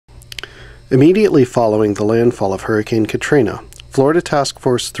Immediately following the landfall of Hurricane Katrina, Florida Task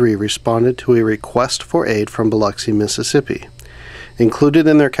Force 3 responded to a request for aid from Biloxi, Mississippi. Included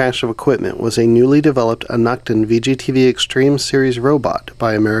in their cache of equipment was a newly developed Anukton VGTV-Xtreme series robot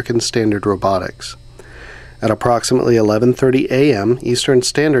by American Standard Robotics. At approximately 11:30 a.m. Eastern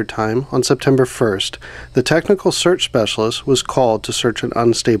Standard Time on September 1st, the technical search specialist was called to search an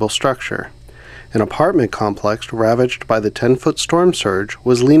unstable structure. An apartment complex ravaged by the 10-foot storm surge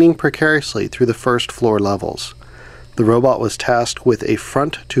was leaning precariously through the first-floor levels. The robot was tasked with a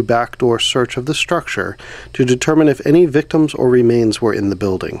front-to-back door search of the structure to determine if any victims or remains were in the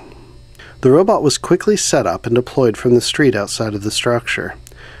building. The robot was quickly set up and deployed from the street outside of the structure.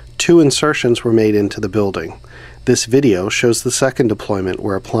 2 insertions were made into the building. This video shows the second deployment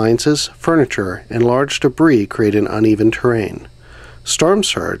where appliances, furniture, and large debris created uneven terrain. Storm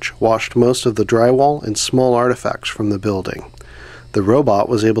surge washed most of the drywall and small artifacts from the building. The robot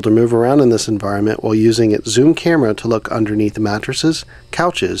was able to move around in this environment while using its zoom camera to look underneath mattresses,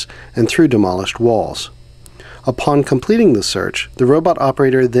 couches, and through demolished walls. Upon completing the search, the robot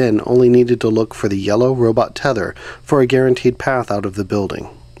operator then only needed to look for the yellow robot tether for a guaranteed path out of the building.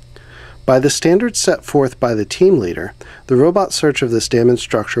 By the standards set forth by the team leader, the robot search of this damaged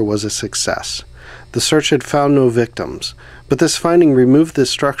structure was a success. The search had found no victims, but this finding removed this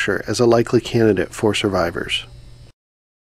structure as a likely candidate for survivors.